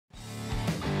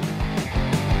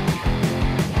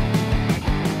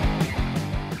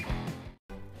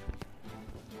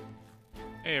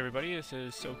Hey everybody, this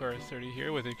is Sokar30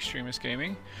 here with Extremist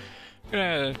Gaming. I'm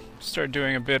gonna start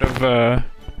doing a bit of a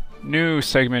new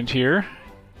segment here.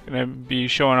 Gonna be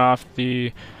showing off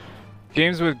the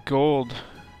games with gold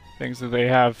things that they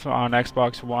have on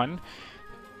Xbox One.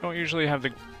 Don't usually have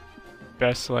the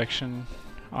best selection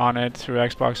on it through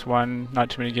Xbox One. Not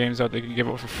too many games out they can give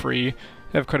out for free.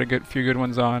 They have quite a few good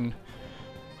ones on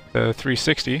the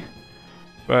 360,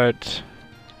 but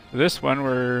this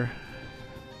one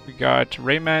we got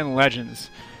Rayman Legends.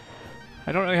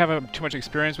 I don't really have too much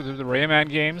experience with the Rayman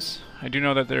games. I do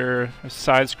know that they're a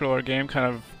side-scroller game,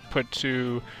 kind of put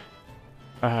to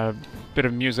a bit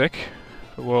of music.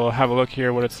 But we'll have a look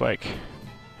here what it's like.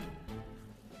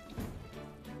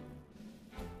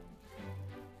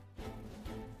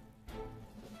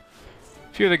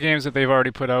 A few of the games that they've already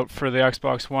put out for the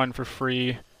Xbox One for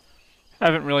free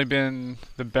haven't really been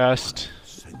the best.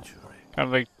 Kind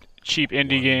of like cheap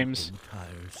indie games.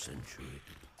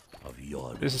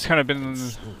 This has kind of been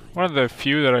one of the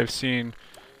few that I've seen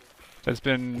that's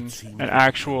been an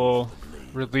actual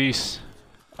release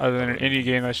other than an indie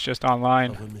game that's just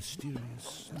online.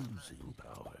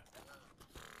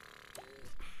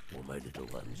 Well, my little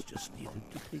ones just needed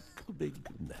to take a big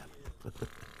nap.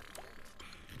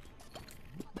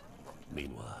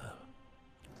 Meanwhile,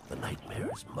 the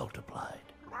nightmares multiplied.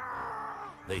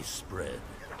 They spread.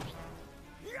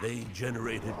 They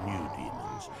generated new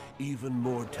demons, even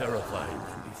more terrifying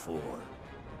than before.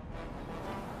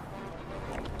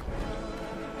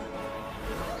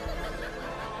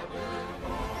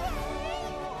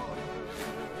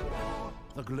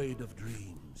 The Glade of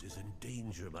Dreams is in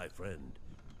danger, my friend.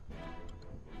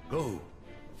 Go.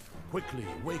 Quickly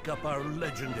wake up our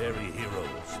legendary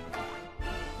heroes.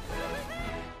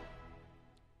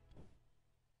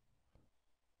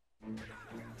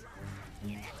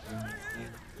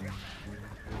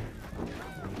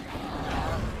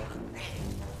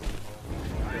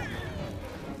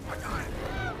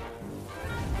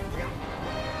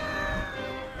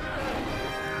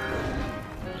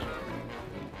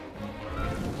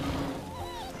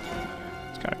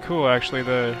 Kind of cool, actually,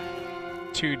 the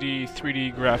 2D,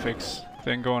 3D graphics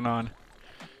thing going on.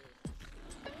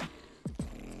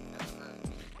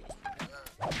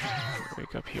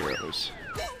 Wake up heroes.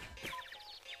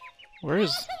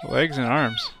 Where's legs and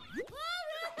arms?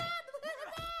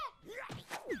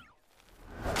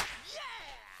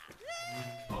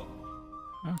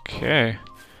 Okay.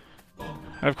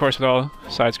 And of course, with all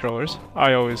side-scrollers,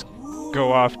 I always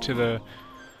go off to the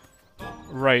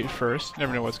right first.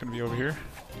 Never know what's going to be over here.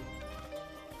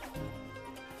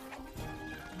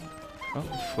 Oh,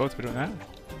 the float's been doing that.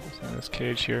 So this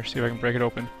cage here, see if I can break it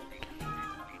open.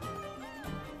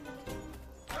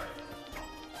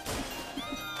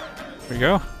 There we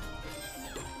go.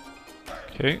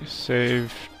 Okay,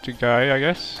 save to guy, I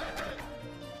guess.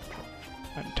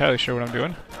 Not entirely sure what I'm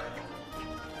doing.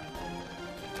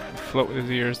 Float with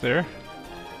his ears there.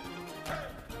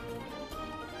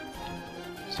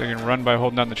 So I can run by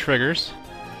holding down the triggers.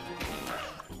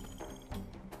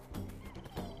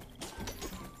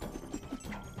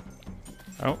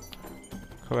 Oh,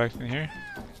 go back in here.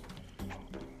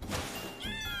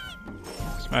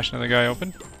 Smash another guy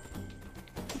open.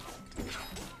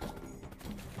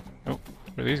 Oh,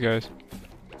 where are these guys?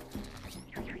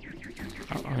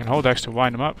 Oh, I can hold X to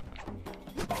wind them up.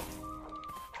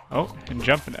 Oh, and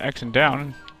jump and X and down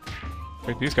and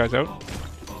break these guys out.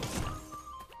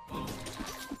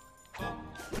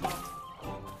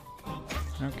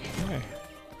 Okay.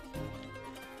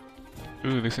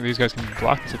 Ooh, looks like these guys can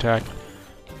block this attack.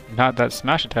 Not that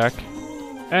smash attack.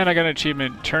 And I got an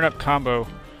achievement, turn up combo.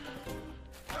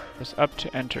 Press up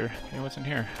to enter. Okay, what's in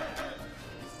here?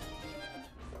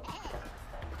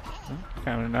 Oh,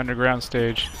 kind of an underground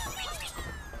stage.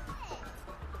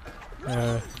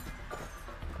 Oh,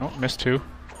 missed two.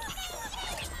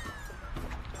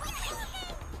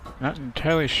 Not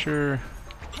entirely sure.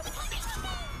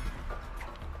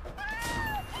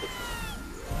 I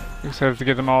guess I have to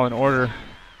get them all in order.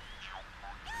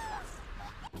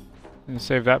 And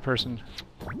save that person.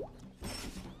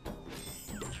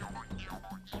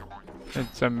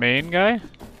 It's a main guy?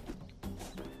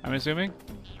 I'm assuming?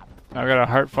 I've got a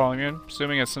heart following him.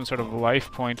 Assuming it's some sort of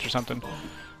life point or something.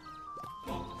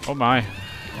 Oh my.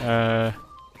 How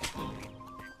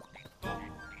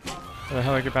the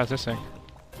hell do I get past this thing?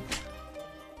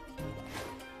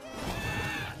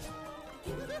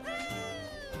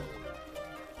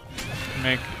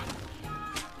 Make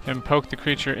him poke the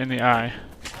creature in the eye.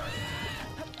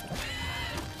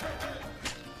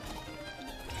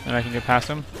 And I can get past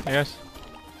him, I guess.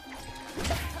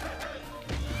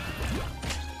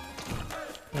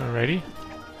 Alrighty.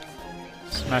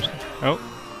 Smash. Oh.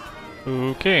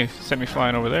 Okay, sent me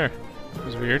flying over there. That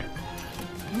was weird.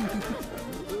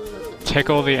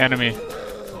 Tickle the enemy.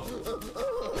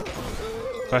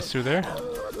 Bust through there.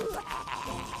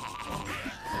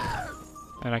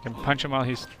 And I can punch him while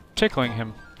he's tickling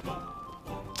him.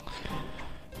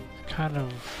 Kind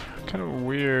of a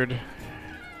weird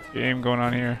game going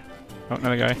on here. Oh,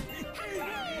 another guy.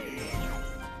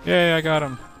 Yay, I got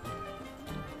him.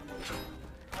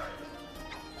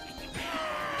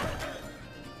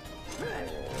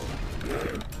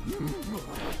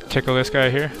 Tickle this guy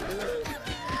here.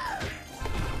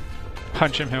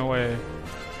 Punch him away.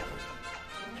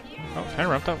 Oh, can I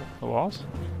run up the walls?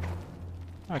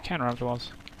 Oh, I can run up the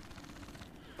walls.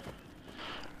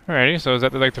 Alrighty, so is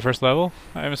that like the first level,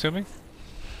 I'm assuming?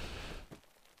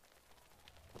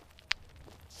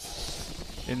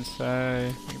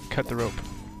 Inside, cut the rope.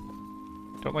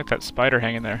 Don't like that spider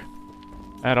hanging there.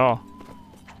 At all.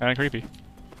 Kinda creepy.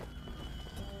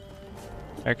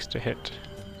 X to hit.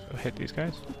 So hit these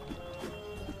guys.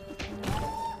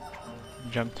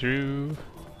 Jump through.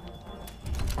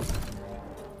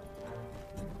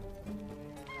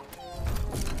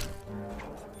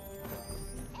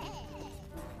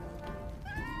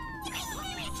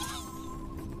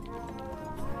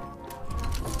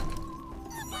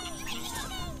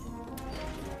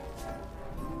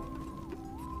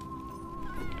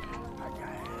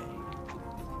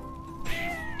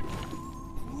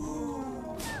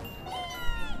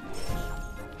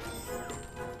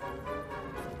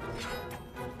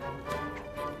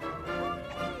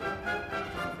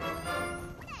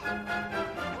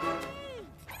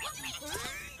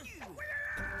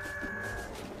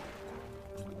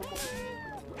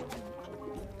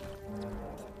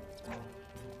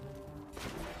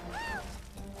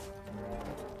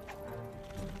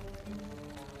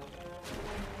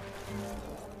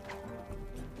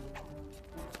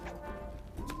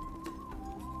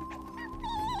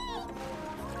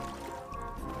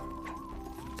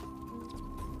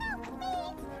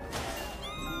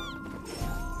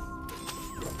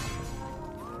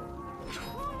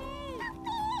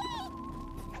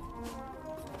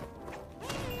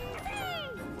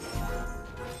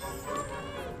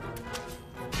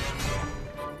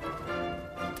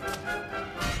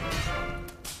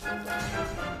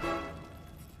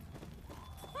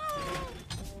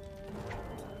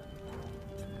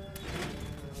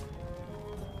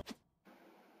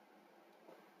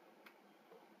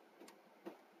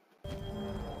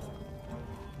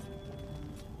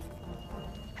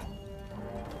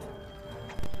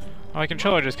 My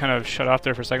controller just kind of shut off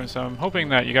there for a second, so I'm hoping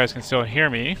that you guys can still hear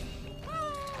me.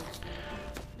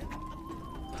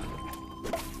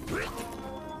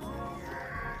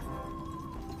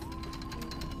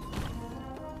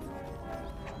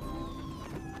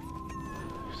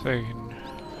 So you can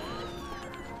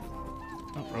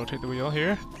rotate the wheel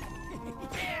here.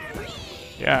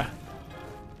 Yeah.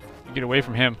 Get away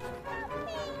from him.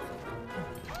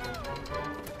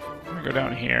 I'm gonna go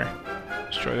down here.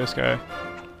 Destroy this guy.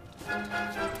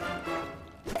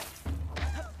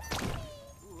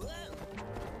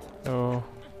 So,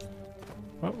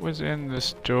 what was in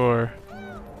this door?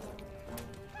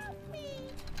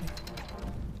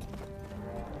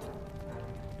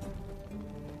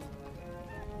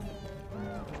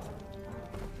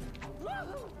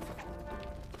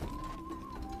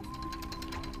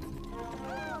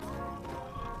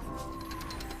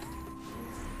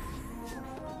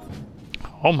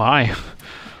 Oh my!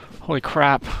 Holy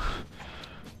crap!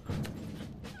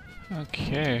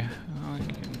 Okay, well,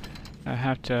 I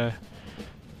have to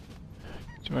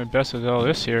do my best with all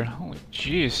this here. Holy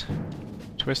jeez!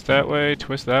 Twist that way,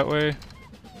 twist that way.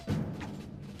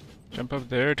 Jump up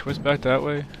there, twist back that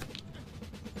way.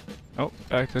 Oh,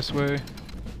 back this way.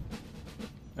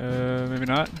 Maybe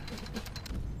not.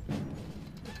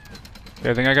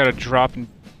 Yeah, I think I gotta drop and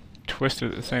twist it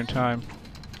at the same time.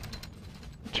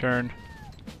 Turn.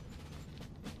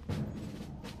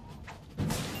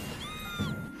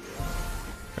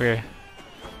 Okay.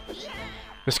 I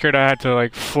was scared I had to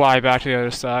like fly back to the other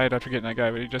side after getting that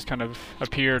guy, but he just kind of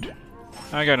appeared.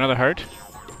 I got another heart.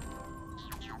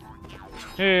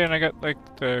 Hey, and I got like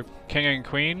the king and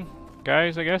queen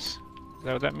guys, I guess. Is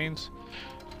that what that means?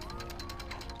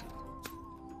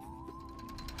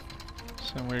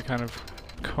 Some weird kind of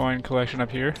coin collection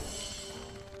up here.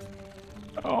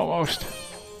 Almost.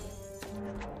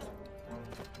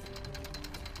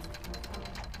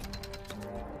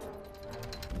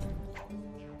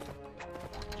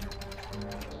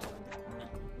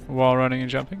 Wall running and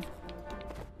jumping.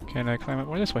 Can I climb up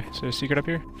more this way? Is there a secret up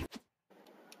here?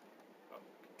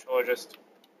 Controller just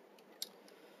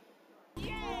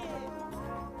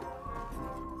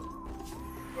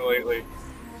lately.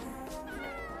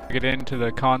 Get into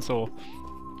the console.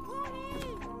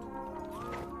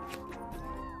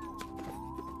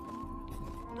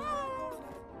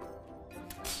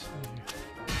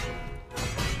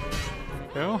 There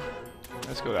we go.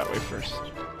 Let's go that way first.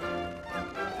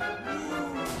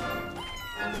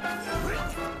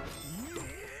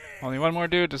 Only one more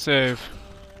dude to save.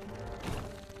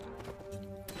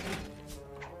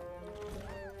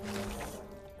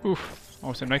 Oof,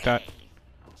 almost didn't make that.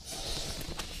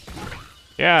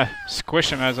 Yeah,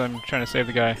 squish him as I'm trying to save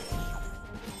the guy.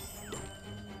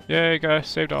 Yay, guys,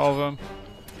 saved all of them.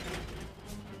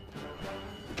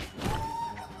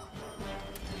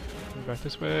 Back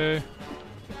this way.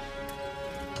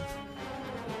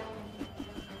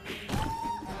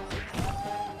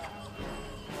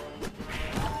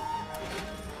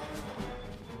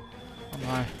 Oh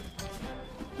my.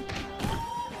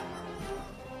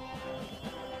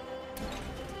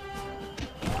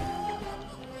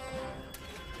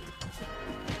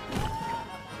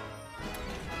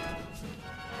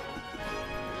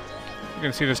 You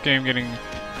can see this game getting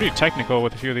pretty technical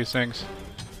with a few of these things.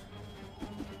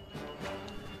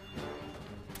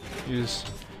 These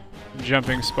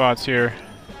jumping spots here.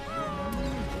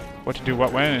 What to do,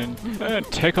 what when, and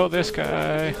tickle this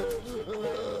guy.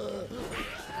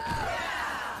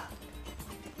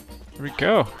 Here we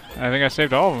go. I think I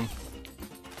saved all of them.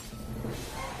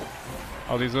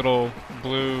 All these little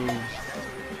blue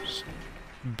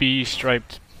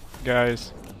bee-striped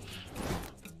guys.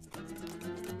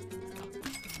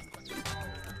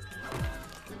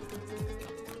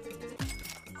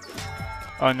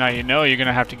 Oh, now you know you're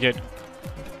gonna have to get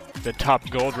the top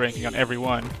gold ranking on every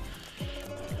one.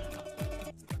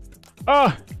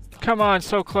 Oh! Come on,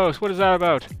 so close. What is that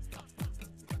about?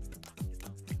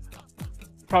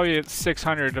 Probably at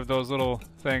 600 of those little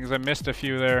things. I missed a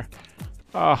few there.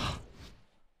 Oh.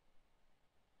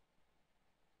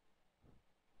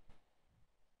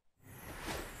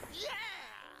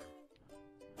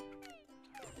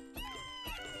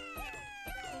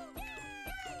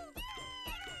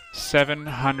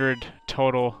 $700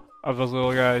 total of those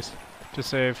little guys to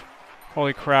save.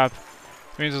 Holy crap.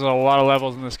 It means there's a lot of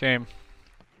levels in this game.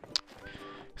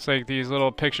 It's like these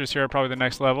little pictures here are probably the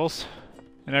next levels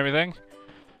and everything.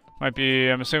 Might be,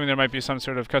 I'm assuming there might be some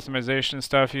sort of customization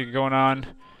stuff going on.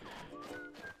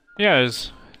 Yeah,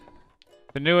 there's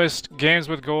the newest Games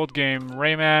with Gold game,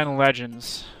 Rayman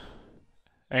Legends.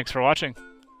 Thanks for watching.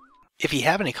 If you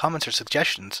have any comments or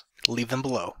suggestions, leave them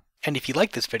below. And if you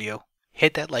like this video,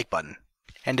 hit that like button.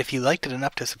 And if you liked it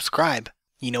enough to subscribe,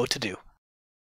 you know what to do.